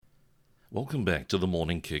Welcome back to the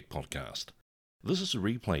Morning Kick podcast. This is a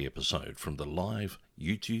replay episode from the live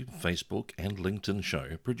YouTube, Facebook and LinkedIn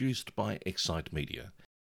show produced by Excite Media.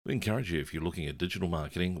 We encourage you, if you're looking at digital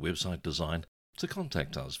marketing, website design, to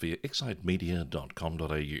contact us via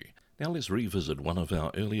excitemedia.com.au. Now let's revisit one of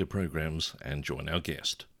our earlier programs and join our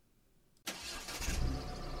guest.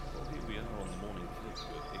 Well, here we are on the Morning Kick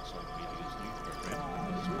with Excite Media's new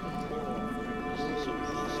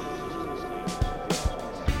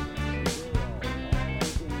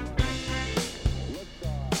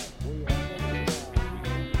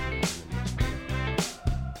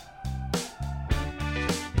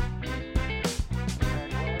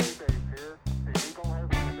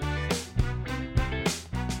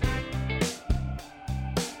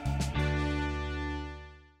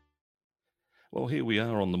Well, here we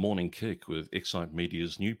are on the Morning Kick with Excite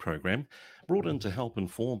Media's new program, brought in to help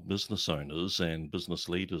inform business owners and business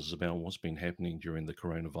leaders about what's been happening during the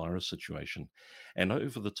coronavirus situation. And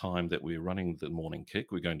over the time that we're running the Morning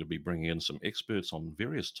Kick, we're going to be bringing in some experts on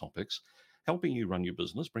various topics, helping you run your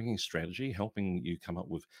business, bringing strategy, helping you come up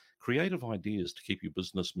with creative ideas to keep your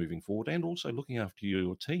business moving forward, and also looking after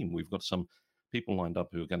your team. We've got some people lined up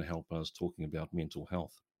who are going to help us talking about mental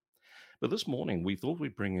health. But this morning, we thought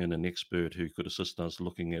we'd bring in an expert who could assist us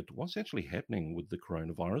looking at what's actually happening with the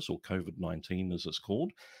coronavirus, or COVID-19 as it's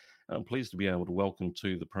called. I'm pleased to be able to welcome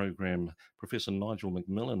to the program Professor Nigel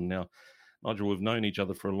McMillan. Now, Nigel, we've known each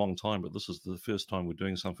other for a long time, but this is the first time we're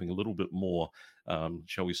doing something a little bit more,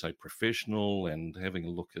 shall we say, professional and having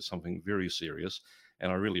a look at something very serious.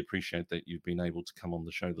 And I really appreciate that you've been able to come on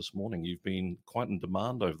the show this morning. You've been quite in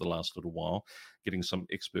demand over the last little while, getting some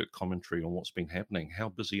expert commentary on what's been happening. How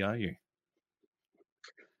busy are you?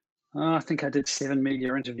 I think I did 7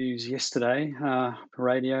 media interviews yesterday,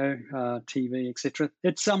 radio, TV, etc.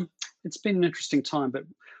 It's been an interesting time, but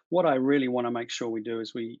what I really want to make sure we do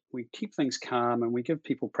is we keep things calm and we give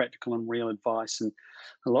people practical and real advice. And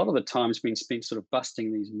a lot of the time has been spent sort of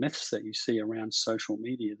busting these myths that you see around social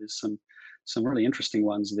media. There's some really interesting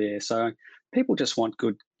ones there. So people just want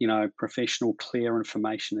good, professional, clear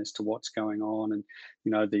information as to what's going on. And,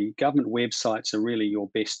 the government websites are really your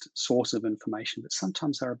best source of information, but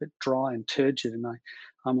sometimes they're a bit dry and turgid. And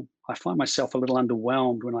I find myself a little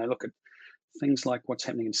underwhelmed when I look at things like what's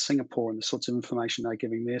happening in Singapore and the sorts of information they're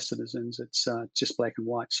giving their citizens. It's just black and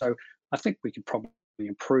white. So I think we could probably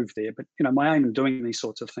improve there. But, my aim in doing these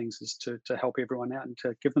sorts of things is to help everyone out and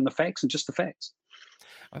to give them the facts and just the facts.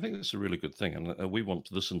 I think that's a really good thing, and we want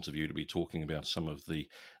this interview to be talking about some of the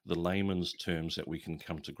layman's terms that we can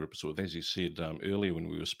come to grips with. As you said earlier when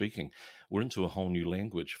we were speaking, we're into a whole new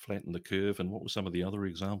language, flatten the curve, and what were some of the other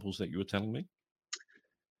examples that you were telling me?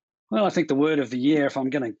 Well, I think the word of the year, if I'm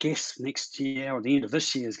going to guess next year or the end of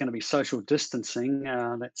this year, is going to be social distancing.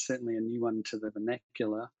 That's certainly a new one to the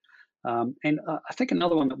vernacular. And I think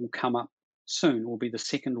another one that will come up soon will be the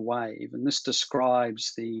second wave. And this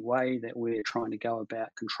describes the way that we're trying to go about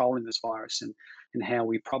controlling this virus and how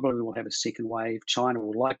we probably will have a second wave. China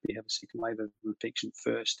will likely have a second wave of infection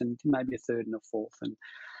first, and maybe a third and a fourth.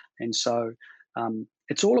 And so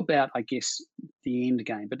it's all about, I guess, the end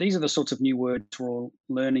game. But these are the sorts of new words we're all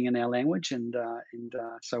learning in our language. And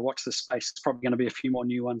so watch this space. It's probably going to be a few more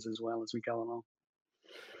new ones as well as we go along.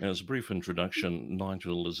 Now, as a brief introduction,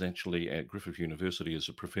 Nigel is actually at Griffith University as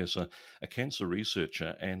a professor, a cancer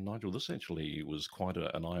researcher. And Nigel, this actually was quite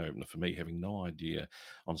an eye-opener for me, having no idea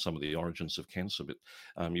on some of the origins of cancer. But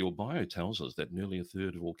your bio tells us that nearly a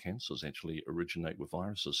third of all cancers actually originate with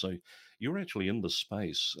viruses. So you're actually in the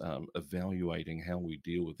space evaluating how we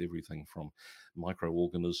deal with everything from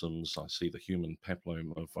microorganisms. I see the human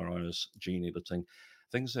papillomavirus, gene editing,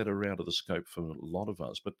 things that are out of the scope for a lot of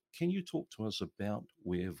us. But can you talk to us about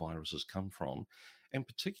where viruses come from, and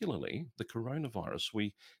particularly the coronavirus?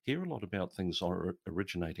 We hear a lot about things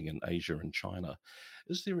originating in Asia and China.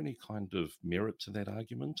 Is there any kind of merit to that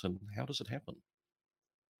argument, and how does it happen?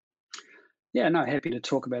 Yeah, no, happy to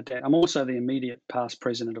talk about that. I'm also the immediate past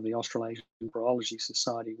president of the Australasian Virology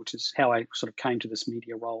Society, which is how I sort of came to this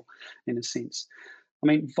media role in a sense. I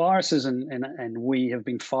mean, viruses and we have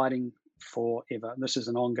been fighting forever. This is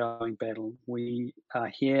an ongoing battle. We are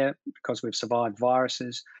here because we've survived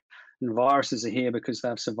viruses, and viruses are here because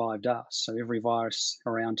they've survived us. So every virus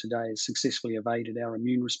around today has successfully evaded our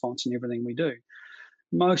immune response in everything we do.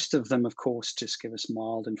 Most of them, of course, just give us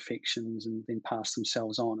mild infections and then pass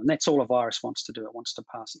themselves on. And that's all a virus wants to do. It wants to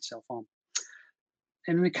pass itself on.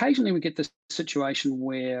 And occasionally we get this situation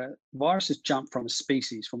where viruses jump from a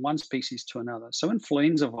species, from one species to another. So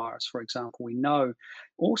influenza virus, for example, we know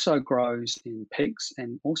also grows in pigs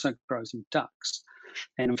and also grows in ducks.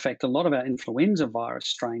 And in fact, a lot of our influenza virus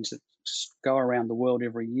strains that go around the world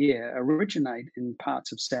every year originate in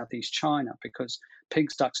parts of Southeast China because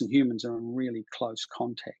pigs, ducks, and humans are in really close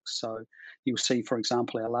contact. So you'll see, for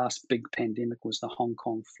example, our last big pandemic was the Hong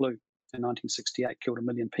Kong flu in 1968, killed 1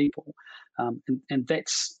 million people, and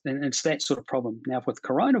it's that sort of problem. Now with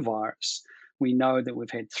coronavirus, we know that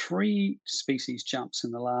we've had 3 species jumps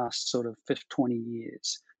in the last sort of 20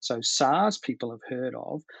 years. So SARS people have heard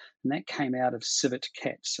of, and that came out of civet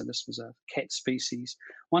cats. So this was a cat species,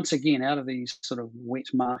 once again, out of these sort of wet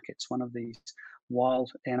markets, one of these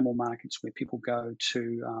wild animal markets where people go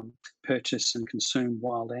to purchase and consume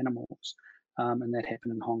wild animals. And that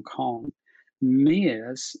happened in Hong Kong.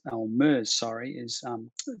 MERS, sorry, is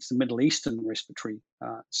it's the Middle Eastern respiratory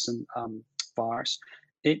virus.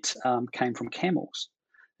 It came from camels.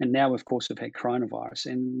 And now, of course, we've had coronavirus.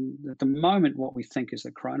 And at the moment, what we think is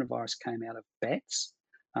that coronavirus came out of bats,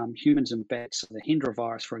 humans and bats. So the Hendra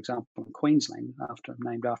virus, for example, in Queensland,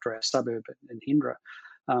 named after our suburb in Hendra,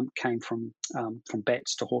 came from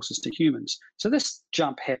bats to horses to humans. So this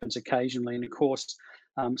jump happens occasionally. And of course,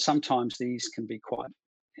 sometimes these can be quite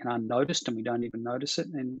unnoticed and we don't even notice it.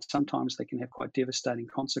 And sometimes they can have quite devastating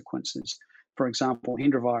consequences. For example,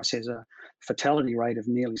 Hendra virus has a fatality rate of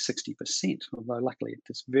nearly 60%, although luckily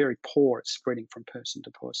it's very poor at spreading from person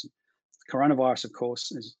to person. Coronavirus, of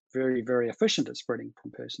course, is very, very efficient at spreading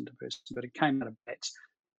from person to person, but it came out of bats,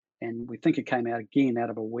 and we think it came out again out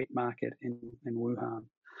of a wet market in Wuhan.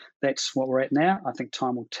 That's what we're at now. I think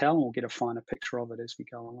time will tell, and we'll get a finer picture of it as we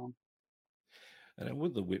go along. And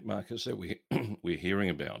with the wet markets that we're hearing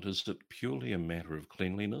about, is it purely a matter of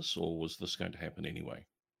cleanliness, or was this going to happen anyway?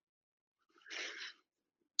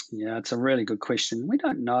 Yeah, it's a really good question. We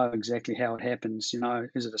don't know exactly how it happens.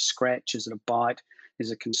 Is it a scratch? Is it a bite?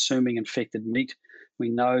 Is it consuming infected meat? We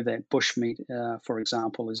know that bushmeat, for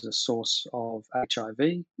example, is a source of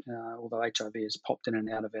HIV, although HIV has popped in and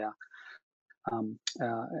um,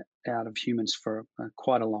 uh, out of humans for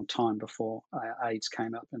quite a long time before AIDS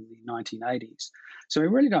came up in the 1980s. So we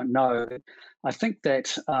really don't know. I think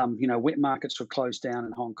that wet markets were closed down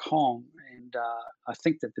in Hong Kong, and I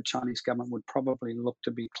think that the Chinese government would probably look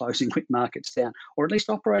to be closing wet markets down, or at least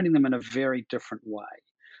operating them in a very different way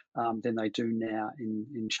than they do now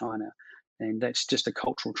in China. And that's just a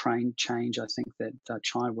cultural change, I think, that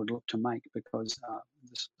China would look to make because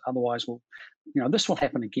otherwise, this will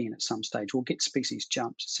happen again at some stage. We'll get species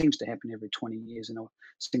jumps. It seems to happen every 20 years in a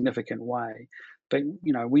significant way. But,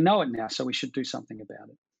 we know it now, so we should do something about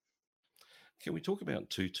it. Can we talk about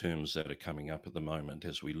two terms that are coming up at the moment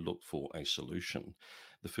as we look for a solution?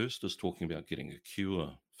 The first is talking about getting a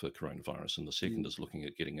cure for coronavirus, and the second Mm. is looking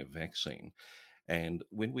at getting a vaccine. And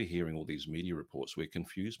when we're hearing all these media reports, we're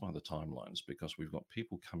confused by the timelines because we've got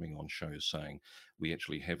people coming on shows saying we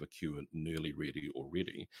actually have a cure nearly ready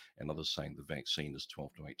already, and others saying the vaccine is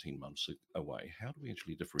 12 to 18 months away. How do we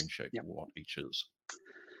actually differentiate Yep. what each is?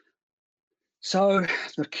 So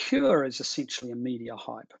the cure is essentially a media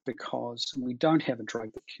hype because we don't have a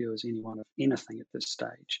drug that cures anyone of anything at this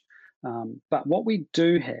stage. But what we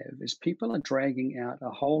do have is people are dragging out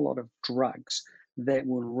a whole lot of drugs that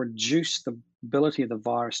will reduce the ability of the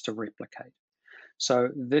virus to replicate. So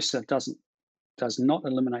this does not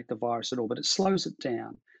eliminate the virus at all, but it slows it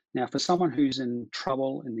down. Now, for someone who's in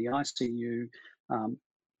trouble in the ICU, um,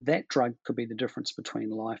 that drug could be the difference between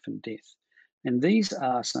life and death. And these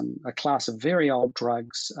are a class of very old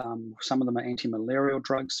drugs. Some of them are anti-malarial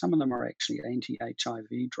drugs. Some of them are actually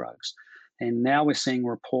anti-HIV drugs. And now we're seeing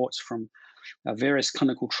reports from various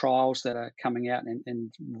clinical trials that are coming out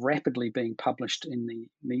and rapidly being published in the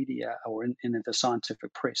media or in the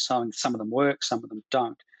scientific press. So some of them work, some of them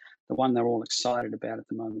don't. The one they're all excited about at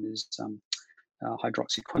the moment is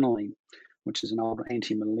hydroxyquinoline, which is an old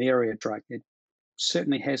anti-malaria drug. It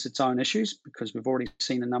certainly has its own issues because we've already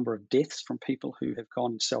seen a number of deaths from people who have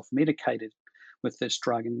gone self-medicated with this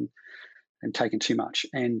drug and taken too much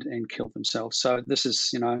and killed themselves. So this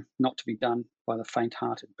is, not to be done by the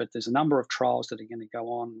faint-hearted. But there's a number of trials that are going to go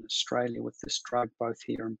on in Australia with this drug, both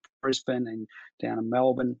here in Brisbane and down in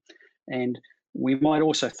Melbourne. And we might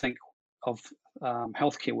also think of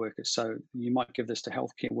healthcare workers. So you might give this to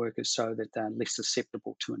healthcare workers so that they're less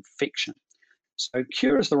susceptible to infection. So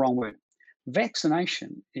cure is the wrong word.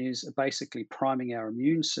 Vaccination is basically priming our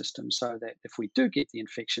immune system so that if we do get the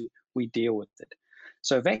infection, we deal with it.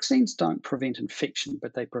 So vaccines don't prevent infection,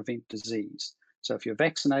 but they prevent disease. So if you're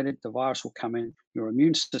vaccinated, the virus will come in. Your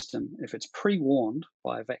immune system, if it's pre-warned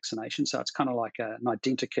by a vaccination, so it's kind of like an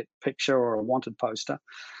identikit picture or a wanted poster,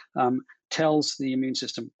 tells the immune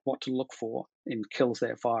system what to look for and kills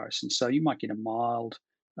that virus. And so you might get a mild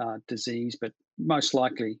disease, but most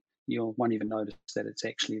likely you won't even notice that it's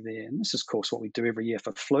actually there. And this is, of course, what we do every year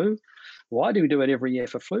for flu. Why do we do it every year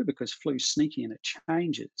for flu? Because flu's sneaky and it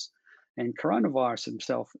changes. And coronavirus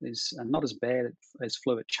himself is not as bad as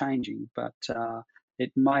flu at changing, but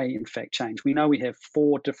it may in fact change. We know we have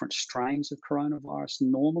 4 different strains of coronavirus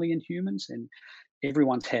normally in humans, and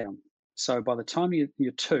everyone's had them. So by the time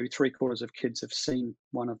you're 2, 3/4 of kids have seen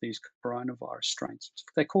one of these coronavirus strains.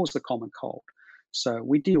 They cause the common cold. So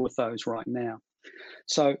we deal with those right now.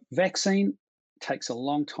 So vaccine takes a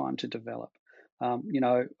long time to develop.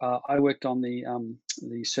 I worked on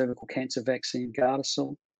the cervical cancer vaccine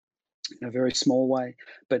Gardasil in a very small way,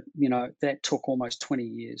 but that took almost 20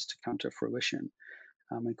 years to come to fruition.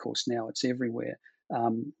 Of course, now it's everywhere.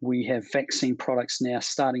 We have vaccine products now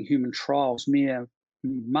starting human trials mere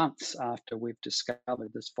months after we've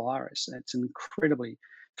discovered this virus. It's an incredibly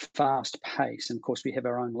fast pace. And of course, we have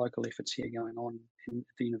our own local efforts here going on in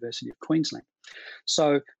the University of Queensland.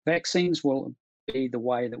 So vaccines will be the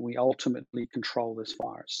way that we ultimately control this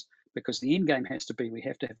virus, because the end game has to be we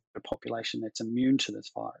have to have a population that's immune to this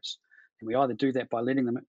virus. And we either do that by letting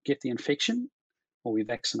them get the infection or we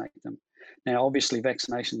vaccinate them. Now, obviously,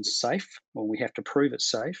 vaccination is safe, or we have to prove it's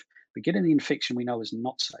safe, but getting the infection we know is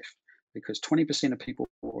not safe, because 20% of people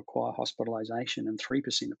will require hospitalization and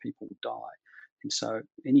 3% of people will die. And so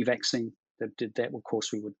any vaccine that did that, of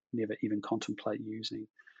course, we would never even contemplate using.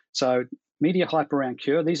 So media hype around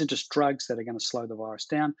cure, these are just drugs that are going to slow the virus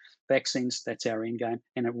down. Vaccines, that's our end game,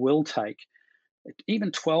 and it will take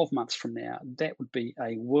even 12 months from now, that would be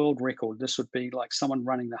a world record. This would be like someone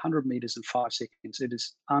running the 100 meters in 5 seconds. It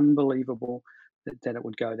is unbelievable that it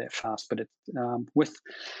would go that fast. But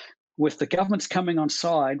with the governments coming on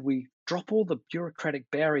side, we drop all the bureaucratic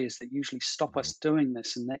barriers that usually stop us doing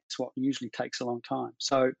this, and that's what usually takes a long time.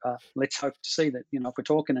 So let's hope to see that, if we're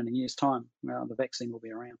talking in a year's time, the vaccine will be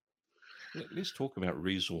around. Let's talk about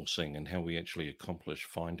resourcing and how we actually accomplish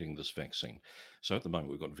finding this vaccine. So at the moment,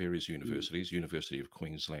 we've got various Mm. universities, University of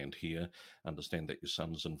Queensland here. Understand that your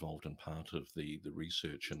son's involved in part of the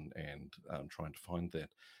research and trying to find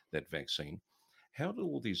that vaccine. How do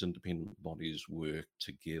all these independent bodies work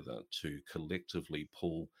together to collectively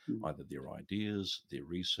pull Mm. either their ideas, their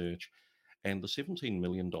research, and the $17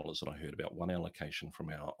 million that I heard about, one allocation from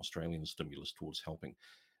our Australian stimulus towards helping?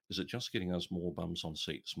 Is it just getting us more bums on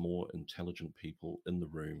seats, more intelligent people in the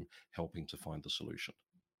room helping to find the solution?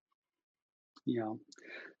 Yeah.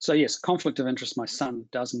 So yes, conflict of interest. My son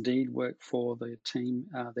does indeed work for the team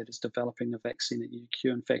that is developing the vaccine at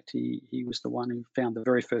UQ. In fact, he was the one who found the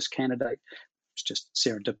very first candidate. It's just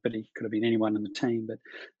serendipity. Could have been anyone in the team,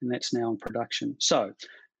 and that's now in production. So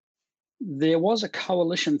there was a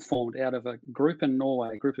coalition formed out of a group in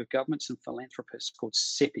Norway, a group of governments and philanthropists called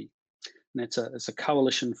CEPI, and it's a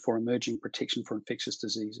coalition for emerging protection for infectious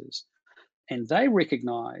diseases. And they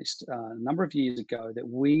recognized a number of years ago that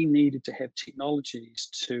we needed to have technologies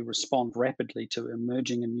to respond rapidly to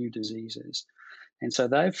emerging and new diseases. And so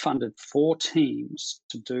they've funded 4 teams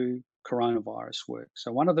to do coronavirus work.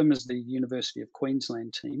 So one of them is the University of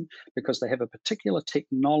Queensland team, because they have a particular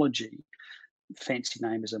technology. Fancy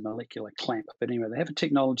name is a molecular clamp. But anyway, they have a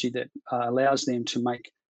technology that allows them to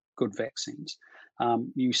make good vaccines.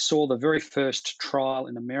 You saw the very first trial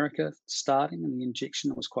in America starting, and the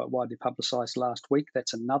injection was quite widely publicized last week.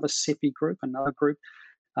 That's another CEPI group, and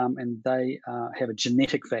they have a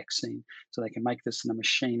genetic vaccine, so they can make this in a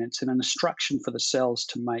machine. It's an instruction for the cells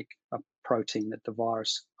to make a protein that the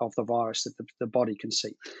virus that the body can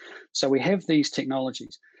see. So we have these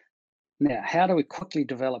technologies. Now, how do we quickly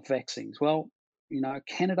develop vaccines? Well,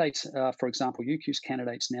 candidates, for example, UQ's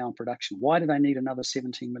candidates now in production. Why do they need another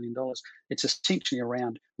 $17 million? It's essentially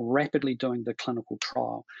around rapidly doing the clinical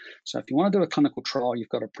trial. So if you want to do a clinical trial, you've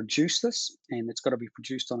got to produce this, and it's got to be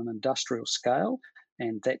produced on an industrial scale,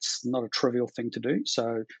 and that's not a trivial thing to do.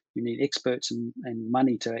 So you need experts and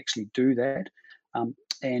money to actually do that.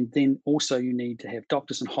 And then also you need to have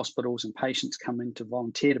doctors and hospitals and patients come in to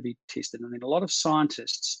volunteer to be tested. And then a lot of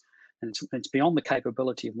scientists, and it's beyond the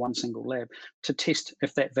capability of one single lab, to test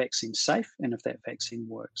if that vaccine's safe and if that vaccine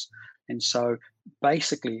works. And so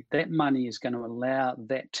basically that money is going to allow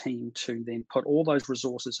that team to then put all those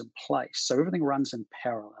resources in place. So everything runs in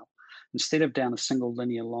parallel instead of down a single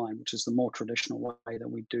linear line, which is the more traditional way that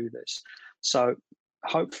we do this. So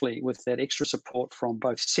hopefully with that extra support from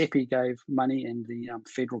both CEPI gave money and the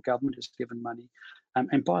federal government has given money.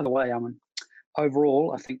 And by the way,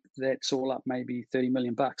 overall, I think that's all up maybe 30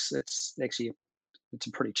 million bucks. It's actually it's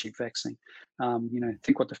a pretty cheap vaccine.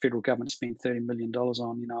 Think what the federal government spent $30 million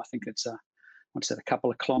on. I think it's a couple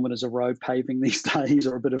of kilometres of road paving these days,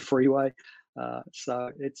 or a bit of freeway. So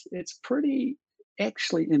it's pretty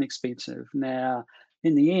actually inexpensive. Now,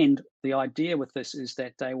 in the end, the idea with this is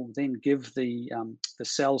that they will then give the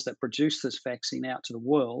cells that produce this vaccine out to the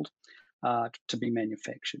world to be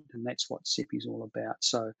manufactured, and that's what CEPI is all about.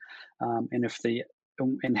 So, and if the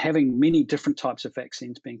and having many different types of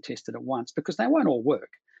vaccines being tested at once, because they won't all work,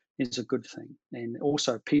 is a good thing. And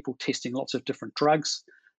also, people testing lots of different drugs,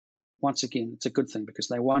 once again, it's a good thing because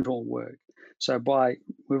they won't all work. So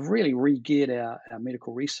we've really re-geared our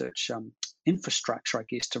medical research infrastructure, I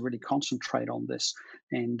guess, to really concentrate on this.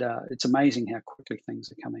 And it's amazing how quickly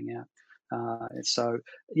things are coming out. So,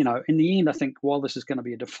 in the end, I think while this is going to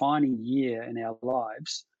be a defining year in our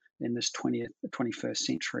lives in this 21st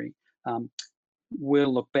century,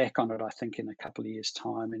 we'll look back on it, I think, in a couple of years'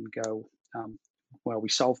 time and go, well, we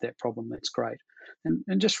solved that problem. That's great.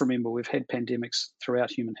 And just remember, we've had pandemics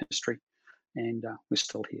throughout human history, and we're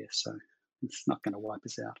still here. So it's not going to wipe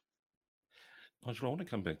us out. Nigel, I want to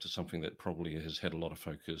come back to something that probably has had a lot of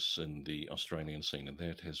focus in the Australian scene, and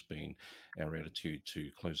that has been our attitude to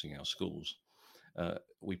closing our schools.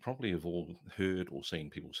 We probably have all heard or seen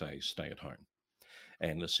people say, stay at home.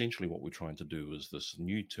 And essentially, what we're trying to do is this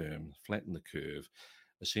new term, flatten the curve,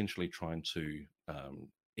 essentially trying to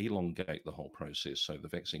elongate the whole process so the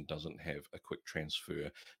vaccine doesn't have a quick transfer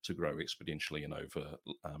to grow exponentially and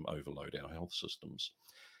overload our health systems.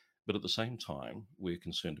 But at the same time, we're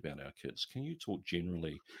concerned about our kids. Can you talk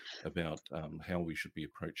generally about how we should be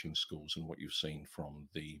approaching schools and what you've seen from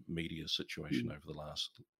the media situation Mm. over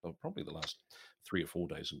the probably the last 3 or 4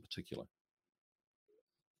 days in particular?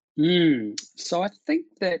 So I think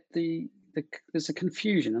that there's a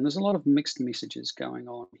confusion and there's a lot of mixed messages going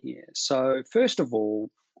on here. So first of all,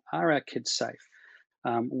 are our kids safe?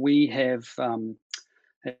 We have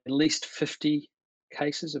at least 50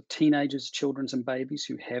 cases of teenagers, children, and babies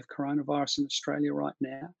who have coronavirus in Australia right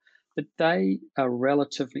now, but they are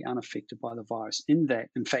relatively unaffected by the virus. In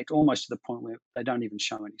fact, almost to the point where they don't even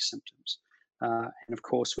show any symptoms. And of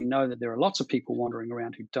course, we know that there are lots of people wandering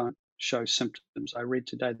around who don't show symptoms. I read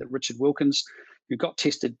today that Richard Wilkins, who got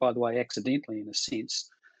tested, by the way, accidentally in a sense,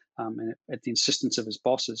 and at the insistence of his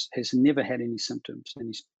bosses, has never had any symptoms,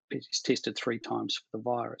 and he's tested 3 times for the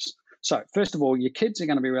virus. So, first of all, your kids are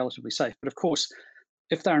going to be relatively safe, but of course,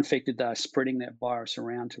 if they're infected, they're spreading that virus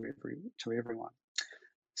around to everyone.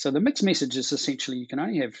 So the mixed message is essentially you can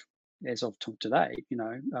only have, as of today,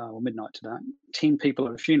 or midnight today, 10 people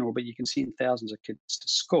at a funeral, but you can send thousands of kids to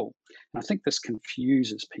school. And I think this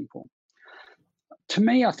confuses people. To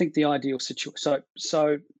me, I think the ideal situation.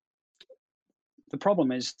 So the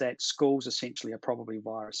problem is that schools essentially are probably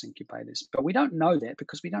virus incubators, but we don't know that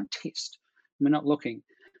because we don't test. We're not looking,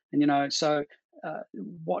 and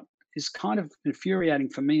what is kind of infuriating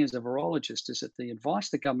for me as a virologist is that the advice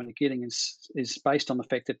the government are getting is based on the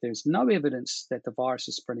fact that there's no evidence that the virus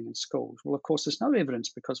is spreading in schools. Well, of course, there's no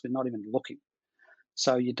evidence because we're not even looking.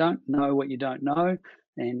 So you don't know what you don't know,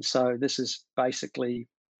 and so this is basically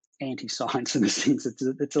anti-science in a sense.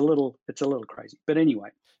 It's a little crazy, but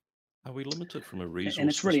anyway, Are we limited from a and resource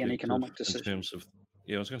it's really an perspective economic in decision. terms of,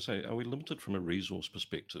 yeah, I was going to say, are we limited from a resource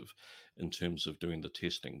perspective in terms of doing the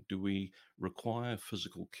testing? Do we require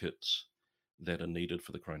physical kits that are needed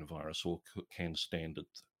for the coronavirus, or can standard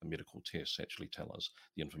medical tests actually tell us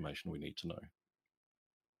the information we need to know?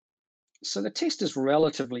 So the test is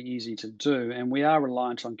relatively easy to do, and we are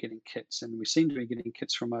reliant on getting kits, and we seem to be getting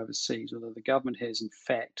kits from overseas, although the government has in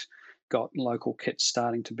fact got local kits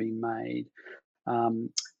starting to be made.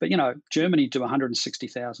 But Germany do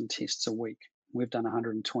 160,000 tests a week. We've done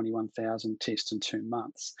 121,000 tests in 2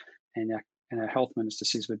 months, and our health minister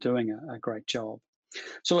says we're doing a great job.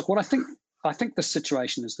 So look, what I think the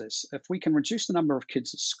situation is this: if we can reduce the number of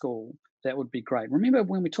kids at school, that would be great. Remember,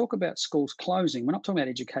 when we talk about schools closing, we're not talking about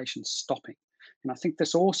education stopping. And I think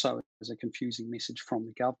this also is a confusing message from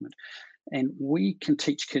the government. And we can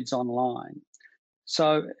teach kids online.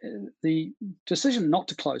 So the decision not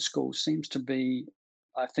to close schools seems to be,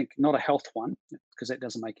 I think, not a health one, because that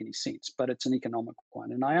doesn't make any sense, but it's an economic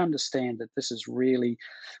one. And I understand that this is really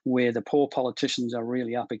where the poor politicians are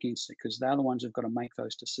really up against it, because they're the ones who've got to make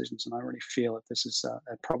those decisions. And I really feel that this is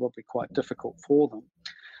probably quite difficult for them.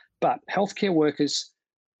 But healthcare workers,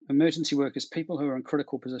 emergency workers, people who are in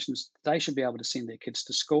critical positions, they should be able to send their kids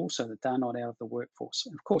to school so that they're not out of the workforce.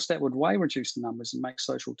 And of course, that would way reduce the numbers and make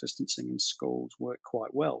social distancing in schools work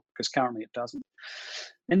quite well, because currently it doesn't.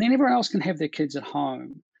 And then everyone else can have their kids at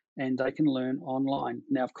home and they can learn online.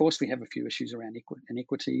 Now, of course, we have a few issues around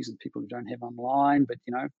inequities and people who don't have online, but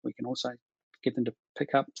we can also get them to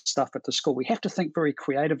pick up stuff at the school. We have to think very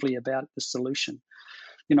creatively about the solution.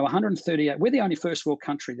 138, we're the only first world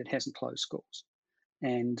country that hasn't closed schools.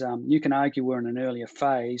 And you can argue we're in an earlier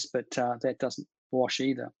phase, but that doesn't wash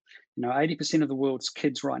either. 80% of the world's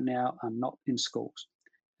kids right now are not in schools,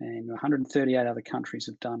 and 138 other countries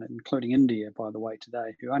have done it, including India, by the way,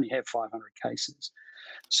 today, who only have 500 cases.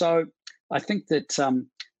 So I think that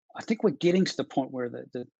I think we're getting to the point where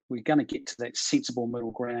we're going to get to that sensible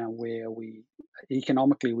middle ground where we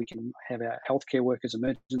economically we can have our healthcare workers,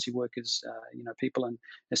 emergency workers, people in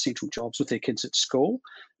essential jobs with their kids at school,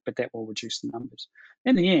 but that will reduce the numbers.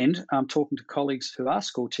 In the end, I'm talking to colleagues who are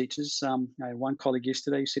school teachers. I had one colleague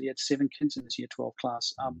yesterday who said he had 7 kids in his year 12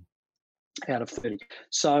 class out of 30.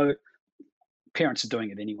 So parents are doing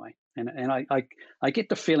it anyway. And I get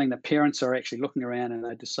the feeling that parents are actually looking around and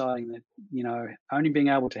they're deciding that, only being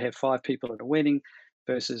able to have 5 people at a wedding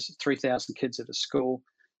versus 3,000 kids at a school,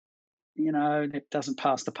 that doesn't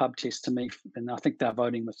pass the pub test to me. And I think they're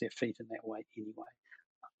voting with their feet in that way anyway.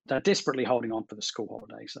 They're desperately holding on for the school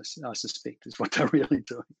holidays, I suspect, is what they're really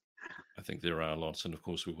doing. I think there are lots, and of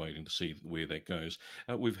course, we're waiting to see where that goes.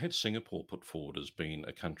 We've had Singapore put forward as being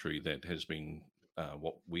a country that has been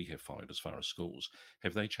what we have followed as far as schools.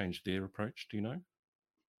 Have they changed their approach? Do you know?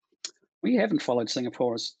 We haven't followed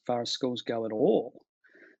Singapore as far as schools go at all.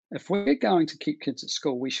 If we're going to keep kids at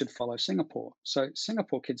school, we should follow Singapore. So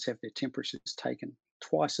Singapore kids have their temperatures taken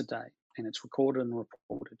twice a day, and it's recorded and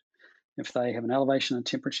reported. If they have an elevation in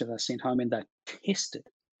temperature, they're sent home and they're tested.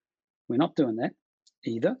 We're not doing that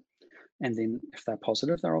either. And then if they're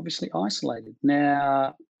positive, they're obviously isolated.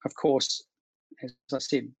 Now, of course, as I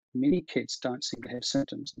said, many kids don't seem to have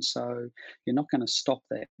symptoms. And so you're not going to stop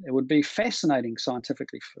that. It would be fascinating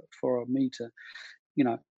scientifically for me to,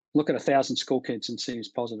 look at 1,000 school kids and see who's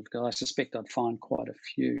positive, because I suspect I'd find quite a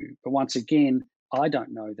few. But once again, I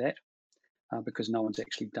don't know that because no one's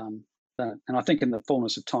actually done that. And I think in the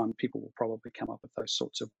fullness of time, people will probably come up with those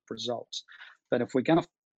sorts of results. But if we're going to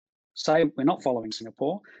say we're not following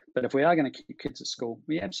Singapore, but if we are going to keep kids at school,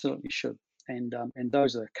 we absolutely should. And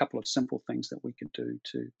those are a couple of simple things that we could do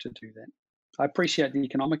to do that. I appreciate the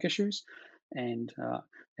economic issues and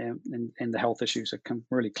the health issues are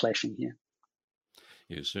really clashing here.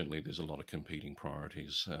 Yeah, certainly there's a lot of competing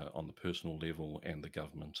priorities on the personal level and the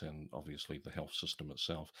government and obviously the health system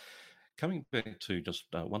itself. Coming back to just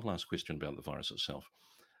one last question about the virus itself.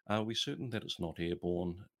 Are we certain that it's not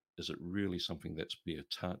airborne? Is it really something that's bare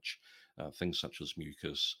touch? Things such as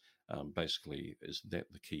mucus, basically, is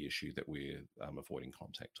that the key issue that we're avoiding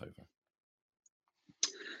contact over?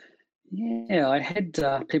 Yeah, I had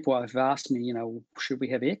people have asked me, should we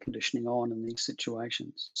have air conditioning on in these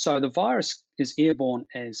situations? So the virus is airborne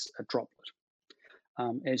as a droplet,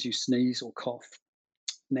 as you sneeze or cough.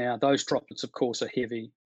 Now, those droplets, of course, are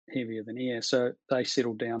heavier than air, so they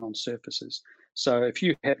settle down on surfaces. So if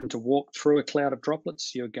you happen to walk through a cloud of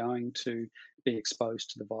droplets, you're going to be exposed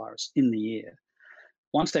to the virus in the air.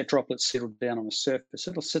 Once that droplet's settled down on a surface,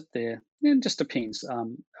 it'll sit there. It just depends.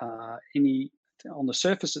 Any on the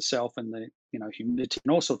surface itself and the humidity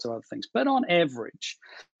and all sorts of other things. But on average,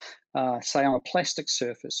 say on a plastic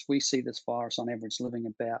surface, we see this virus on average living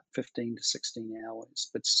about 15 to 16 hours,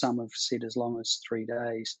 but some have said as long as 3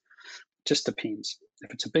 days. Just depends.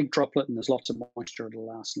 If it's a big droplet and there's lots of moisture, it'll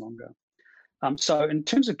last longer. So in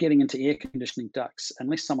terms of getting into air conditioning ducts,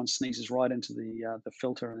 unless someone sneezes right into the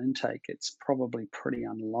filter and intake, it's probably pretty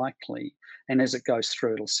unlikely. And as it goes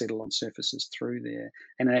through, it'll settle on surfaces through there.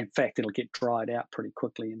 And in fact, it'll get dried out pretty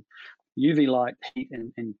quickly. And UV light, heat,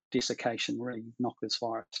 and desiccation really knock this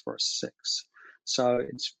virus for a six. So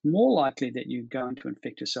it's more likely that you're going to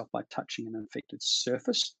infect yourself by touching an infected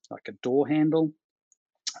surface, like a door handle,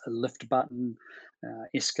 a lift button,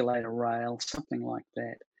 escalator rail, something like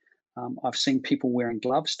that. I've seen people wearing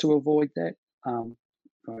gloves to avoid that.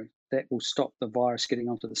 That will stop the virus getting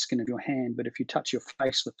onto the skin of your hand. But if you touch your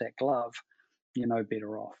face with that glove, you're no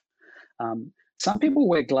better off. Some people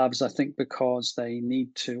wear gloves, I think, because they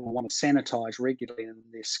need to or want to sanitize regularly and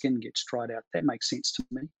their skin gets dried out. That makes sense to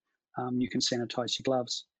me. You can sanitize your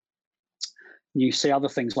gloves. You see other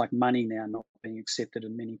things like money now not being accepted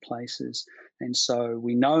in many places. And so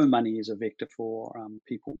we know money is a vector for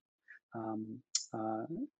people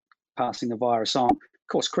passing the virus on. Of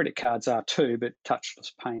course, credit cards are too, but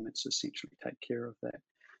touchless payments essentially take care of that.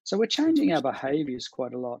 So we're changing our behaviors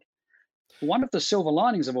quite a lot. One of the silver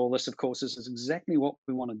linings of all this, of course, is exactly what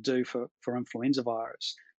we want to do for influenza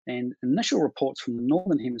virus. And initial reports from the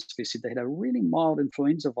Northern Hemisphere said they had a really mild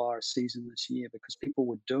influenza virus season this year because people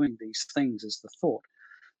were doing these things as the thought.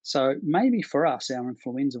 So maybe for us, our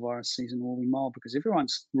influenza virus season will be mild because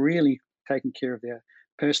everyone's really taking care of their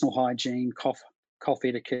personal hygiene, cough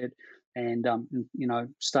etiquette, and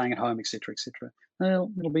staying at home, etc., etc.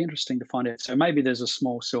 It'll be interesting to find out. So maybe there's a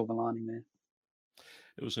small silver lining there.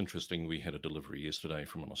 It was interesting. We had a delivery yesterday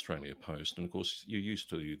from an Australia Post, and of course, you're used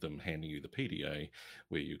to them handing you the PDA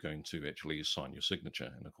where you're going to actually sign your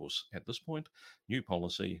signature. And of course, at this point, new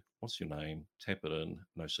policy, what's your name? Tap it in,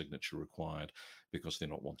 no signature required, because they're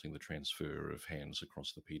not wanting the transfer of hands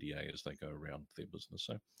across the PDA as they go around their business.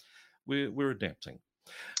 So we're adapting.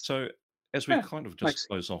 So, as we Yeah, kind of just makes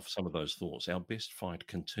close off some of those thoughts, our best fight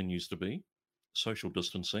continues to be social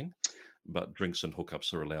distancing, but drinks and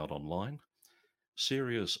hookups are allowed online.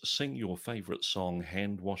 Serious, sing your favorite song,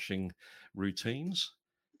 hand washing routines,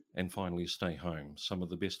 and finally stay home. Some of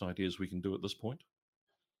the best ideas we can do at this point.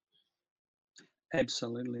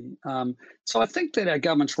 absolutely. So I think that our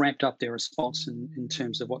government's ramped up their response in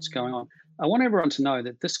terms of what's going on. I want everyone to know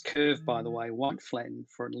that this curve, by the way, won't flatten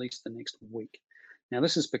for at least the next week. Now,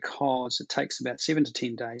 this is because it takes about 7 to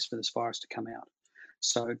 10 days for this virus to come out.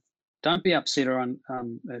 So don't be upset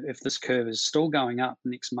if this curve is still going up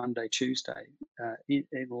next Monday, Tuesday.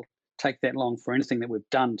 It will take that long for anything that we've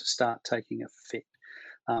done to start taking effect.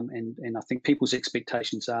 And I think people's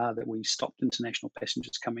expectations are that we stopped international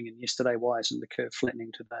passengers coming in yesterday. Why isn't the curve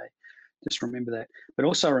flattening today? Just remember that. But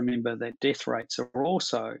also remember that death rates are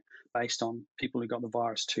also based on people who got the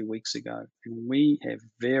virus 2 weeks ago. And we have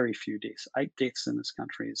very few deaths. 8 deaths in this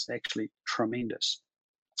country is actually tremendous.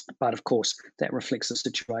 But of course, that reflects the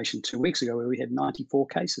situation 2 weeks ago where we had 94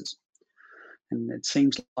 cases. And it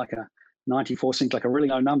seems like a 94 seems like a really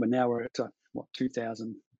low number. Now we're at what,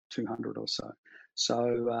 2,200 or so.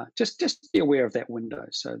 So just be aware of that window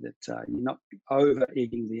so that you're not over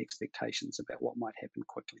egging the expectations about what might happen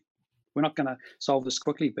quickly. We're not going to solve this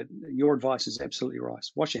quickly, but your advice is absolutely right.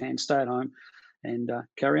 Wash your hands, stay at home, and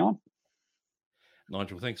carry on.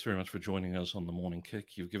 Nigel, thanks very much for joining us on the Morning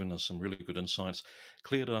Kick. You've given us some really good insights,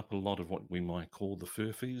 cleared up a lot of what we might call the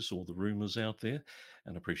furphies or the rumours out there,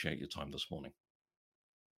 and appreciate your time this morning.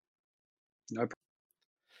 No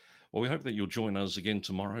Well, we hope that you'll join us again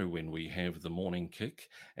tomorrow when we have the morning kick,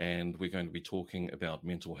 and we're going to be talking about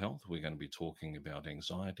mental health. We're going to be talking about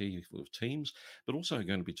anxiety with teams, but also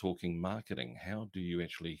going to be talking marketing. How do you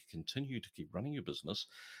actually continue to keep running your business?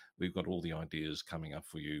 We've got all the ideas coming up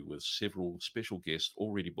for you with several special guests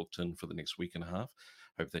already booked in for the next week and a half.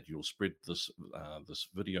 Hope that you'll spread this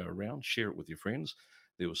video around, share it with your friends.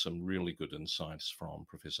 There were some really good insights from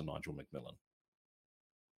Professor Nigel McMillan.